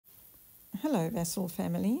Hello Vassal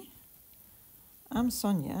family, I'm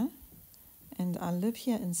Sonia and I live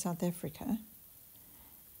here in South Africa,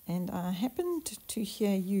 and I happened to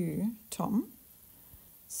hear you, Tom,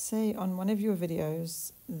 say on one of your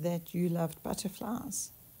videos that you loved butterflies.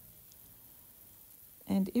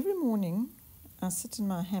 And every morning I sit in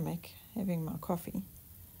my hammock having my coffee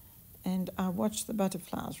and I watch the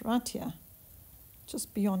butterflies right here,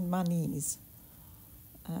 just beyond my knees,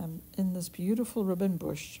 in this beautiful ribbon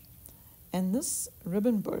bush. And this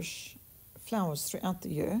ribbon bush flowers throughout the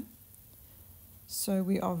year, so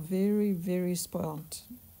we are very, very spoiled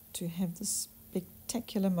to have this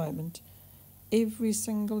spectacular moment every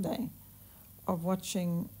single day of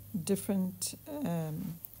watching different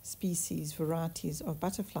species, varieties of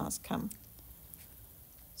butterflies come.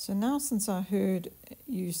 So now, since I heard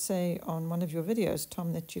you say on one of your videos,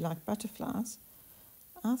 Tom, that you like butterflies,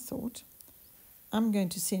 I thought I'm going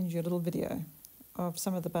to send you a little video of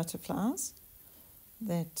some of the butterflies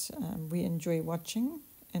that we enjoy watching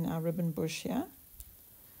in our ribbon bush here.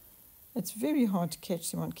 It's very hard to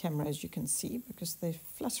catch them on camera, as you can see, because they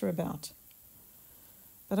flutter about.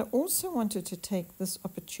 But I also wanted to take this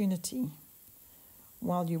opportunity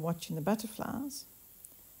while you're watching the butterflies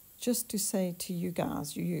just to say to you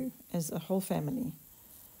guys, you as a whole family,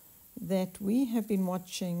 that we have been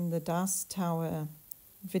watching the Dice Tower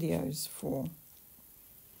videos for,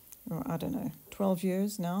 I don't know, 12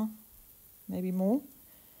 years now, maybe more.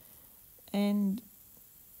 And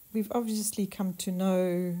we've obviously come to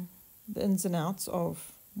know the ins and outs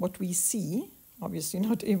of what we see, obviously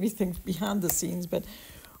not everything behind the scenes, but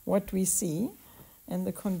what we see and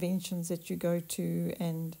the conventions that you go to.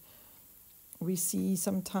 And we see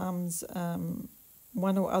sometimes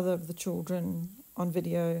one or other of the children on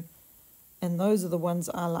video, and those are the ones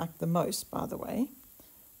I like the most, by the way.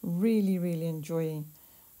 Really, really enjoy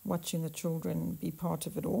watching the children be part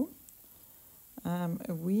of it all.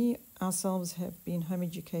 We ourselves have been home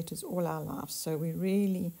educators all our lives, so we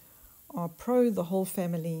really are pro the whole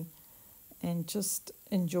family and just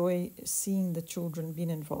enjoy seeing the children being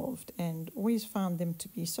involved, and always found them to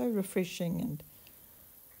be so refreshing and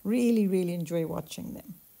really, really enjoy watching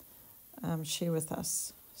them share with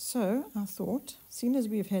us. So I thought, seeing as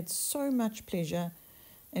we've had so much pleasure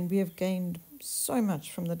and we have gained so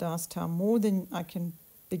much from the Dice Tower, more than I can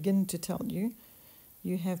begin to tell you,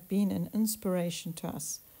 you have been an inspiration to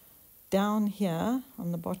us down here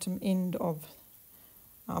on the bottom end of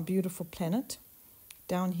our beautiful planet,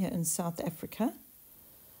 down here in South Africa.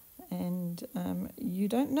 And you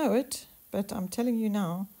don't know it, but I'm telling you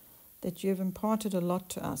now that you have imparted a lot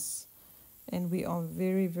to us, and we are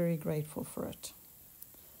very, very grateful for it.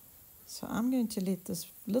 So I'm going to let this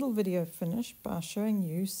little video finish by showing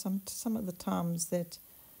you some of the times that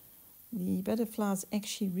the butterflies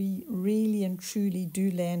actually really and truly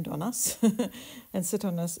do land on us and sit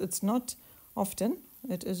on us. It's not often.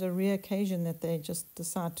 It is a rare occasion that they just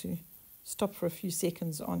decide to stop for a few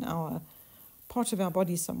seconds on our part of our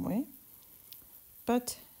body somewhere.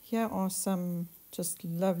 But here are some just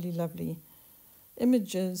lovely, lovely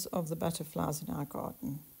images of the butterflies in our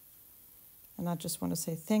garden. And I just want to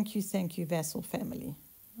say thank you, Vassal family.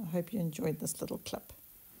 I hope you enjoyed this little clip.